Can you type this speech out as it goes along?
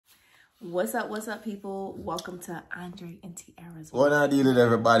What's up, people? Welcome to Andre&Tiera's World. What I deal with,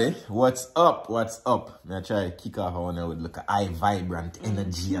 everybody? What's up? What's up? I try to kick off on with like a high vibrant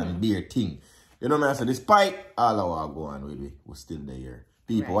energy and beer thing. You know what I say? Despite all our going with it, we're still there.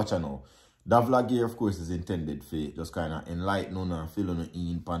 People, watch out now. That vlog here, of course, is intended for just kind of enlighten and fill on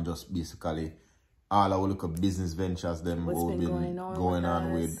in and just basically all our look of business ventures them what's been going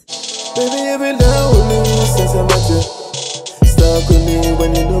on with. Baby, you've been down with me since I met you. Stuck with me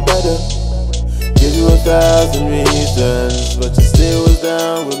when you know better. Give you 1,000 reasons, but you still was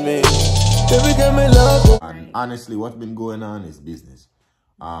down with me. Baby, give me love. And honestly, what's been going on is business.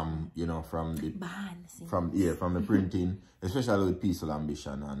 You know, from the printing, especially with Peaceful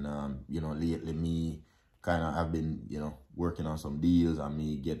Ambition, and you know, lately me kind of have been, you know, working on some deals and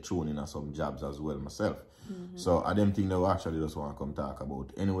me get thrown in on some jobs as well myself. So I don't think they will actually just want to come talk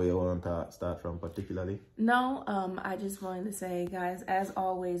about. Anyway, you want to start from particularly? No, I just wanted to say, guys, as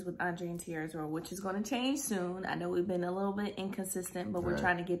always with Andre&Tiera World, which is going to change soon. I know we've been a little bit inconsistent, but we're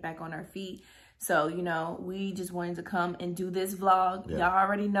trying to get back on our feet. So, you know, we just wanted to come and do this vlog. Y'all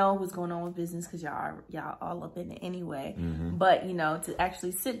already know what's going on with business because y'all all up in it anyway. But, you know, to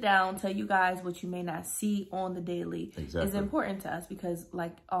actually sit down, tell you guys what you may not see on the daily is important to us because,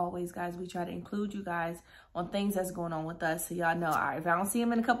 like always, guys, we try to include you guys on things that's going on with us. So y'all know, all right, if I don't see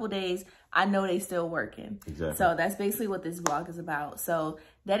them in a couple of days, I know they still working. So that's basically what this vlog is about. So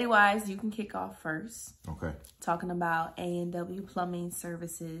Daddy Wise, you can kick off first. Okay. Talking about A&W Plumbing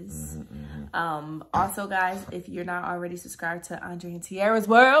Services. Also, guys, if you're not already subscribed to Andre&Tiera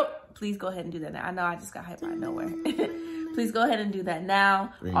World, please go ahead and do that now. I know I just got hyped out of nowhere. Please go ahead and do that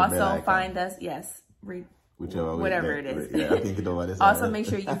now. Also, find us, whatever it is. Yeah, I think it over this. Also, make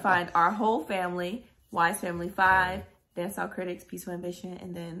sure you find our whole family, Wise Family 5, Dancehall Critics, Peaceful Ambition,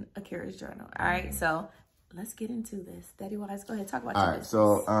 and then Akira's Journal. All right, so let's get into this. Daddy Wise, go ahead, talk about your business.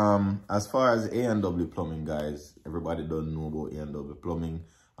 So as far as A&W Plumbing, guys, everybody don't know about A&W Plumbing,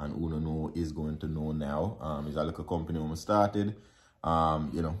 and who don't know is going to know now. It's a little company when we started.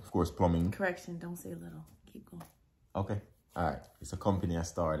 You know, of course, plumbing. Correction, don't say little. Keep going. Okay, all right. It's a company I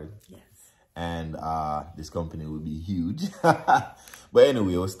started. Yes. And this company will be huge. But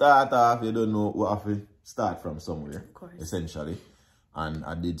anyway, we'll start off. You don't know, we have to start from somewhere, of course, essentially. And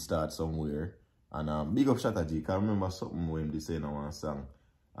I did start somewhere. And big up Shattaji, I can remember something when they say in one song.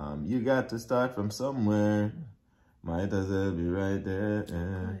 You got to start from somewhere. Might as well be right there. Of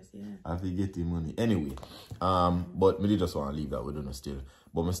course, yeah. I have to get the money. Anyway, but me just want to leave that with us still.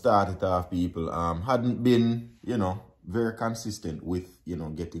 But me started off, people hadn't been, you know, very consistent with, you know,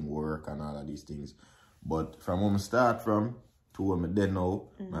 getting work and all of these things. But from when I start from to when I then now,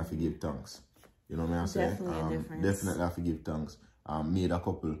 I have to give thanks. You know what I say? Definitely have to give thanks. Made a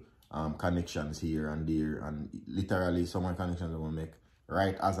couple connections here and there, and literally some of the connections I want to make.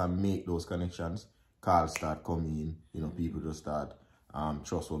 Right as I make those connections, calls start coming in. You know, people just start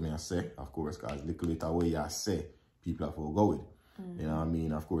trust what I say, of course, because little bit of way I say, people have to go with. You know what I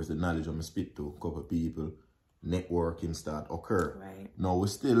mean? Of course, the knowledge I'm spit to a couple of people, networking start occur. Now we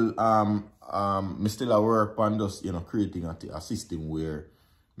still me still at work on just, you know, creating a system where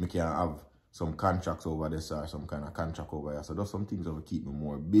me can have some contracts over this or some kind of contract over here. So there's some things that will keep me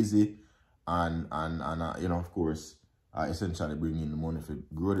more busy and you know, of course, essentially bring in the money for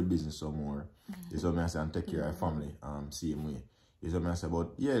grow the business some more. Is what I say, and take care of family same way. Is what I say,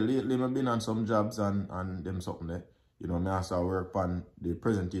 but yeah, lately I've been on some jobs and them something there. You know, I also work on the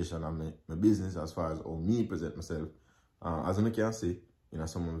presentation of my business as far as how me present myself. As I can see, you know,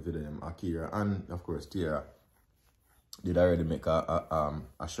 some of them, Akira and of course Tiera did already make a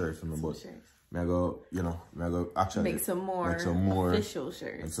shirt for me, but I go, you know, I go actually make some more official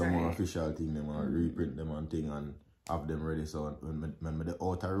shirts. And some more official thing, them and reprint them and thing and have them ready. So when the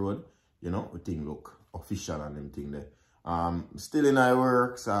outer road, you know, the thing look official and them thing there. Still in our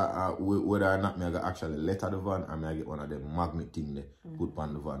works, whether or not I actually letter the van or I get one of them magnet thing there, put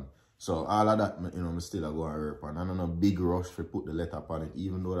on the van. So all of that, you know, I still go and work on. I don't know, big rush to put the letter on it,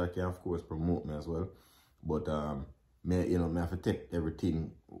 even though that can of course promote me as well. But you know, I have to take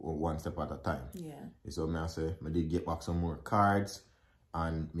everything one step at a time. Yeah. So I say I did get back some more cards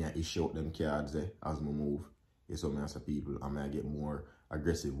and I issue out them cards there as I move. So I say people and I get more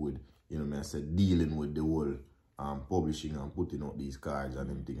aggressive with, you know, I say dealing with the whole publishing and putting out these cards and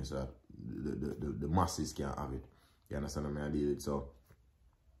them things so that the masses can have it. You understand what I deal with? So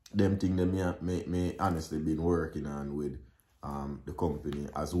them things that me honestly been working on with the company,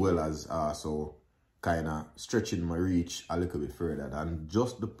 as well as also kind of stretching my reach a little bit further than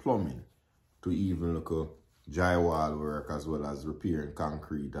just the plumbing to even look at drywall work as well as repairing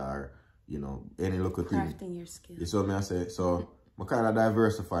concrete or, you know, any local thing. Crafting your skills. You see what I say? So I kind of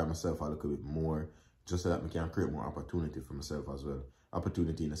diversify myself a little bit more just so that I can create more opportunity for myself as well.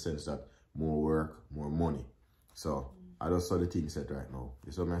 Opportunity in the sense that more work, more money. So I just saw the thing set right now.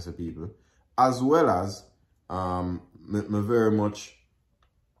 You saw me as people. As well as me very much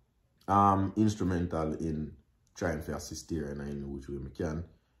instrumental in trying to assist here and I know which way I can.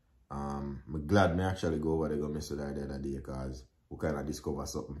 I'm glad me actually go over there go mess with her the other day because we kind of discover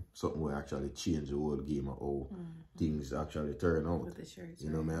something will actually change the whole game of how things actually turn out. With the shirts, you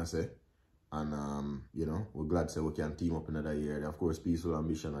know what I say? And you know, we're glad to say we can team up another year. Of course, Peaceful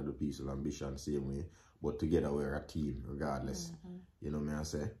Ambition, I do Peaceful Ambition same way, but together we're a team regardless. You know what I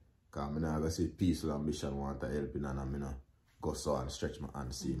say? Because I'm not gonna say Peaceful Ambition want to help in and I'm gonna go so and stretch my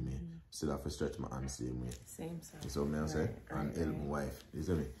hand same way. Still have to stretch my hand same way. Same. So me say and help my wife. You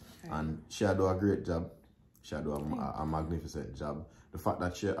see me? And she do a great job. She do a magnificent job. The fact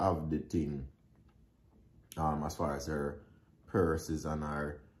that she have the thing as far as her purses and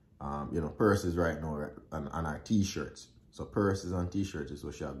her you know, purses right now and our t-shirts. So purses and t-shirts is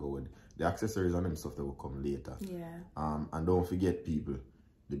what she'll go with. The accessories and them stuff that will come later. Yeah. And don't forget people,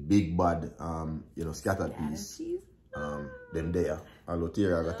 the big bad you know, scattered piece. Them there. Although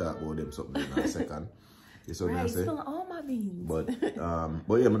Tiera got to talk about them something in a second. You see what I say? All my beans. But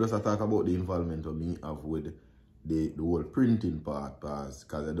yeah, I just talk about the involvement of me have with the whole printing part because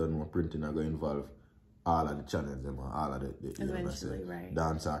I don't know printing are going to involve all of the channels, all of the eventually, right.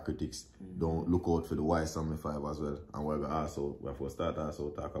 Dancehall Critics. Don't look out for the thewisefamilyfive as well. And we're going also, before we start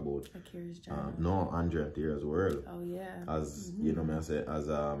also talk about Akira's job. No, Andre&Tiera World. Oh yeah. As you know, I say as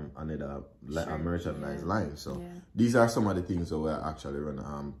another a merchandise line. So these are some of the things that we're actually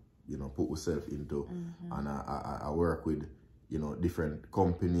run you know, put ourselves into, and I work with, you know, different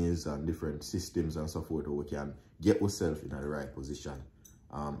companies and different systems and so forth, so we can get ourselves in the right position.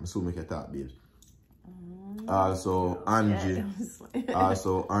 So make a talk, babes. Also, Angie,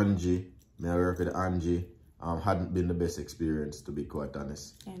 may I work with Angie, hadn't been the best experience, to be quite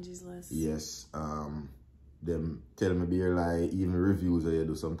honest. Angie's List. Yes, them tell me be here like even reviews that you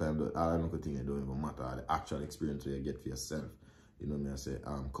do sometimes, all I know thing it don't even matter, the actual experience that you get for yourself. You know me I say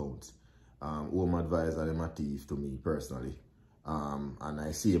counts. Home advisor them a thief to me personally. And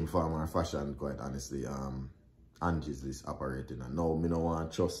I see him farmer fashion quite honestly. Angie's List operating and now me no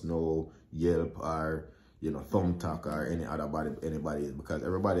want trust no Yelp or you know Thumbtack or anybody because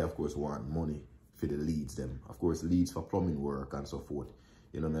everybody of course want money for the leads them. Of course leads for plumbing work and so forth.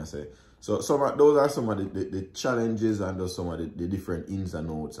 You know what I say? So those are some of the challenges and those some of the different ins and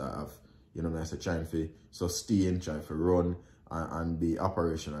outs I have, you know what I say, trying to sustain, trying to run and be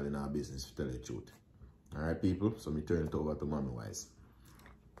operational in our business, to tell the truth. All right, people? So me turn it over to Mommy Wise.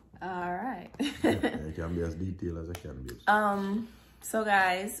 All right. You can be as detailed as I can be. So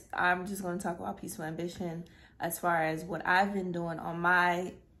guys, I'm just going to talk about Peaceful Ambition as far as what I've been doing on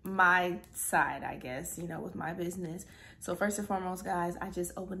my side, I guess, you know, with my business. So first and foremost, guys, I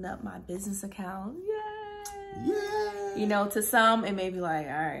just opened up my business account. Yay! Yeah. You know, to some, it may be like,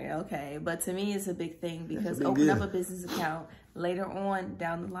 all right, okay. But to me, it's a big thing because opening up a business account later on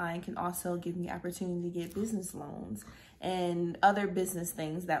down the line can also give me opportunity to get business loans and other business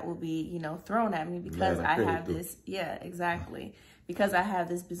things that will be, you know, thrown at me because I have this. Yeah, exactly. Because I have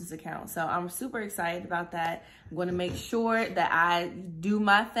this business account. So I'm super excited about that. I'm going to make sure that I do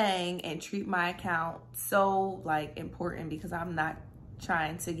my thing and treat my account so like important because I'm not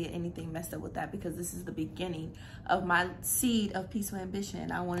trying to get anything messed up with that because this is the beginning of my seed of Peaceful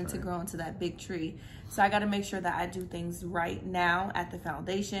Ambition. I wanted to grow into that big tree. So I got to make sure that I do things right now at the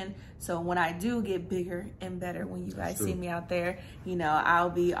foundation. So when I do get bigger and better, when you guys see me out there, you know, I'll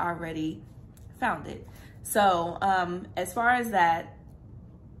be already founded. So as far as that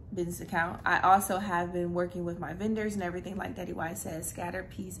business account, I also have been working with my vendors and everything like Daddy Wise says. Scatter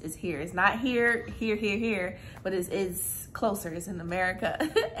Piece is here. It's not here, but it's closer. It's in America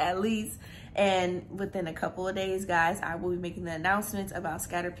at least. And within a couple of days, guys, I will be making the announcements about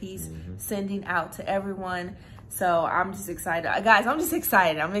Scatter Piece, sending out to everyone. So I'm just excited. Guys, I'm just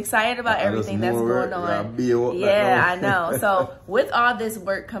excited. I'm excited about everything that's going on. Yeah, I know. So with all this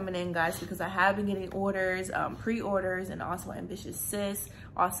work coming in, guys, because I have been getting orders, pre-orders, and also Ambitious Sis,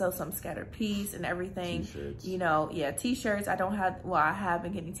 also some Scatter Piece and everything. You know, yeah, t-shirts. I don't have, well, I have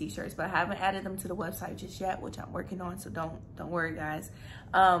been getting t-shirts, but I haven't added them to the website just yet, which I'm working on. So don't worry, guys.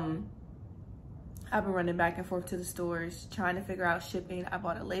 I've been running back and forth to the stores, trying to figure out shipping. I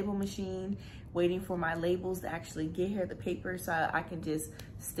bought a label machine, waiting for my labels to actually get here, the paper, so I can just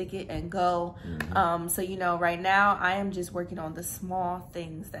stick it and go. So, you know, right now I am just working on the small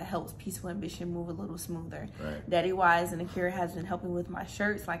things that helps Peaceful Ambition move a little smoother. Daddy Wise and Akira has been helping with my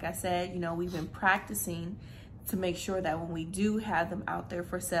shirts. Like I said, you know, we've been practicing to make sure that when we do have them out there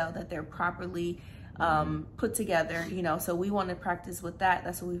for sale, that they're properly put together, you know. So we want to practice with that.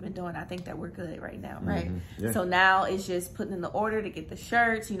 That's what we've been doing. I think that we're good right now, right? Yeah. So now it's just putting in the order to get the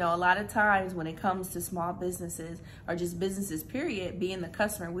shirts. You know, a lot of times when it comes to small businesses or just businesses period, being the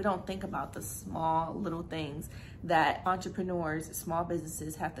customer, we don't think about the small little things that entrepreneurs, small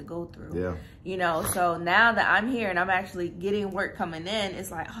businesses have to go through. Yeah. You know, so now that I'm here and I'm actually getting work coming in,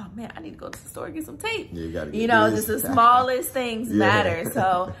 it's like, oh man, I need to go to the store and get some tape. Yeah, you gotta get just the smallest things matter.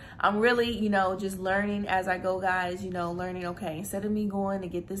 So I'm really, you know, just learning as I go, guys, you know, learning, okay, instead of me going to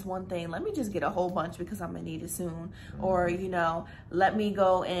get this one thing, let me just get a whole bunch because I'm gonna need it soon. Or, you know, let me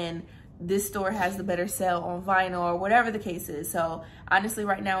go and this store has the better sale on vinyl or whatever the case is. So honestly,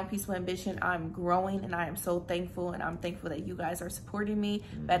 right now in Peaceful Ambition, I'm growing and I am so thankful, and I'm thankful that you guys are supporting me.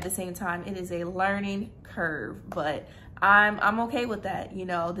 But at the same time, it is a learning curve, but I'm okay with that. You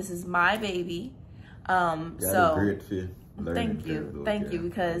know, this is my baby. So great fit. Thank you,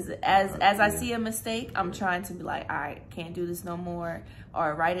 because as I see a mistake, I'm trying to be like, all right, can't do this no more,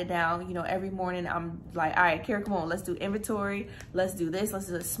 or write it down. You know, every morning I'm like, all right, Kara, come on, let's do inventory, let's do this, let's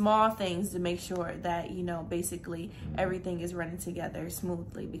do the small things to make sure that, you know, basically everything is running together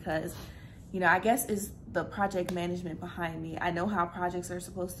smoothly. Because, you know, I guess is the project management behind me. I know how projects are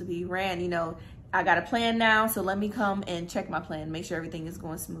supposed to be ran. You know, I got a plan now, so let me come and check my plan, make sure everything is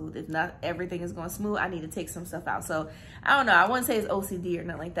going smooth. If not everything is going smooth, I need to take some stuff out. So I don't know, I wouldn't say it's OCD or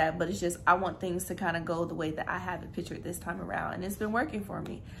nothing like that, but it's just I want things to kind of go the way that I have it pictured this time around, and it's been working for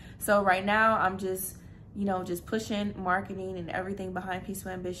me. So right now I'm just, you know, just pushing marketing and everything behind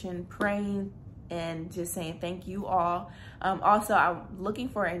Peaceful Ambition, praying and just saying thank you all. Also, I'm looking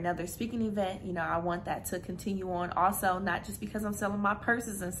for another speaking event. You know, I want that to continue on. Also, not just because I'm selling my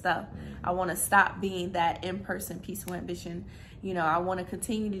purses and stuff. I want to stop being that in-person Peaceful Ambition. You know, I want to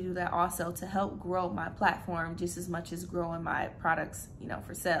continue to do that also to help grow my platform just as much as growing my products, you know,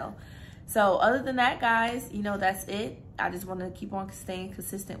 for sale. So other than that, guys, you know, that's it. I just want to keep on staying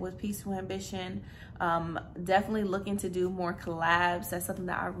consistent with Peaceful Ambition. Definitely looking to do more collabs. That's something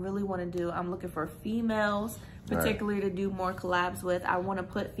that I really want to do. I'm looking for females, particularly to do more collabs with. I want to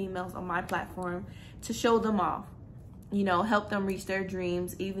put females on my platform to show them off. You know, help them reach their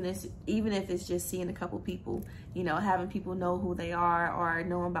dreams, even if it's just seeing a couple people, you know, having people know who they are or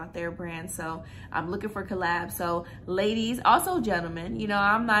know about their brand. So I'm looking for collabs. So ladies, also gentlemen, you know,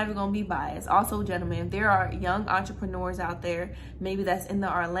 I'm not even gonna be biased. Also gentlemen, if there are young entrepreneurs out there, maybe that's in the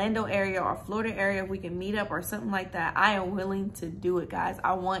Orlando area or Florida area, if we can meet up or something like that, I am willing to do it, guys.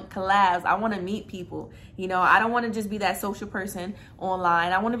 I want collabs. I want to meet people. You know, I don't want to just be that social person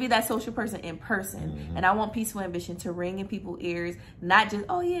online. I want to be that social person in person. And I want Peaceful Ambition to ring in people's ears, not just,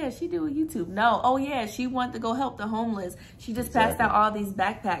 oh yeah, she do a YouTube. No, oh yeah, she wants to go help the homeless. She just passed out all these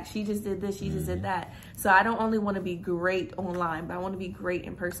backpacks. She just did this, she just did that. So I don't only want to be great online, but I want to be great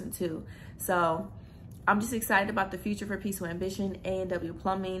in person too. So I'm just excited about the future for Peaceful Ambition, A&W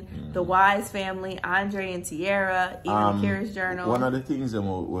Plumbing, the Wise family, Andre&Tiera, even Akira's Journal. One of the things that we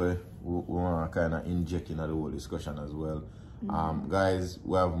want to kind of inject into the whole discussion as well. Guys,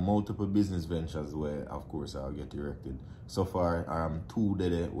 we have multiple business ventures where, of course, I'll get directed. So far, 2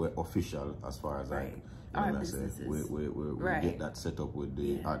 that were official as far as our businesses. We get that set up with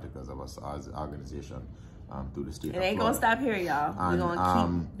the articles of us as an organization through the state. It ain't gonna stop here, y'all. We're gonna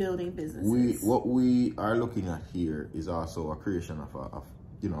keep building businesses. What we are looking at here is also a creation of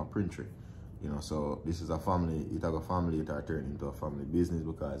a printry. You know, so this is a family. It has a family that turned into a family business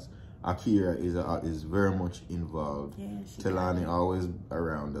because Akira is very much involved. Yeah, Telani always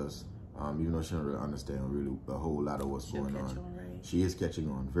around us. Even though she don't really understand really a whole lot of what's going on. She is catching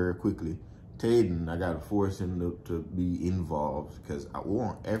on very quickly. Tayden, I gotta force him to be involved because I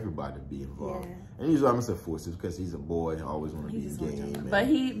want everybody to be involved. Yeah. And usually I'm gonna say force it because he's a boy. I always want to be in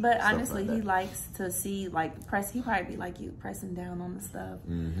game. But honestly, he likes to see press. He probably be like you, pressing down on the stuff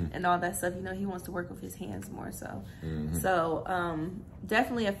and all that stuff. You know, he wants to work with his hands more so. So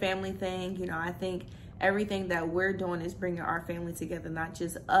definitely a family thing. You know, I think everything that we're doing is bringing our family together, not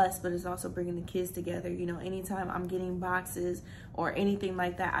just us, but it's also bringing the kids together. You know, anytime I'm getting boxes or anything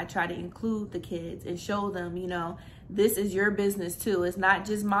like that, I try to include the kids and show them, you know, this is your business too. It's not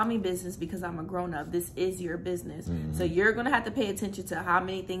just mommy business because I'm a grown up. This is your business. So you're going to have to pay attention to how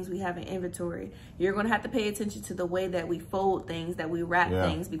many things we have in inventory. You're going to have to pay attention to the way that we fold things, that we wrap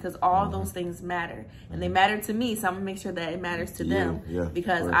things, because all those things matter. And they matter to me, so I'm going to make sure that it matters to them.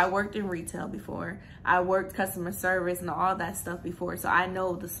 Because I worked in retail before. I worked customer service and all that stuff before. So I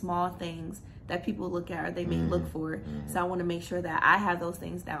know the small things that people look at or they may look for. So I want to make sure that I have those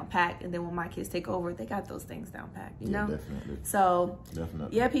things down packed, and then when my kids take over, they got those things down packed, you know? Definitely. So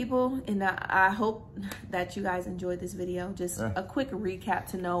definitely. Yeah, people, and I hope that you guys enjoyed this video. Just a quick recap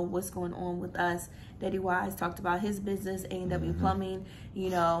to know what's going on with us. Daddy Wise talked about his business, A&W Plumbing.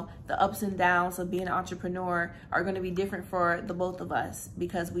 You know, the ups and downs of being an entrepreneur are going to be different for the both of us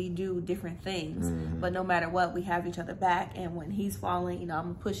because we do different things. But no matter what, we have each other back. And when he's falling, you know, I'm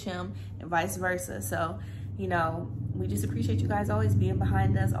going to push him and vice versa. So, you know, we just appreciate you guys always being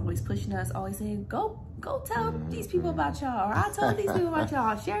behind us, always pushing us, always saying, go tell these people about y'all, or I'll tell these people about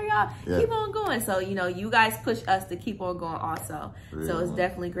y'all, share y'all, keep on going. So, you know, you guys push us to keep on going also. So it's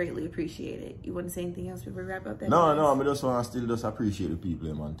definitely greatly appreciated. You want to say anything else before we wrap up? That no, I just want to still just appreciate the people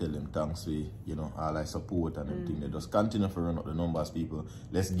and tell them thanks for, you know, all I support and everything. They just continue to run up the numbers, people.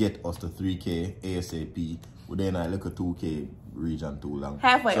 Let's get us to 3K ASAP. We're then I look at 2K region too long.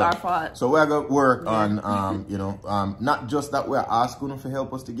 Halfway our fault. So we're gonna work on you know, not just that we're asking them to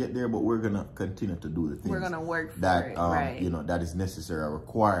help us to get there, but we're gonna continue to do the things we're gonna work for that it, you know, that is necessary or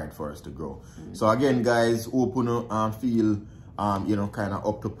required for us to grow. So again, guys, open up feel you know, kind of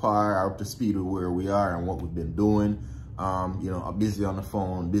up to par or up to speed with where we are and what we've been doing. You know, I'm busy on the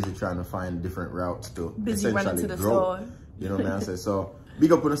phone, busy trying to find different routes to essentially grow. Store. You know what I'm saying? So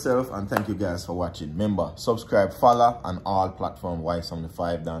big up on yourself, and thank you guys for watching. Remember, subscribe, follow on all platforms,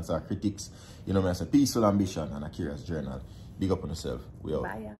 thewisefamilyfive, Dancehall Critics. You know what I'm saying? Peaceful Ambition and Akira's Journal. Big up on yourself. We out. Bye, yeah.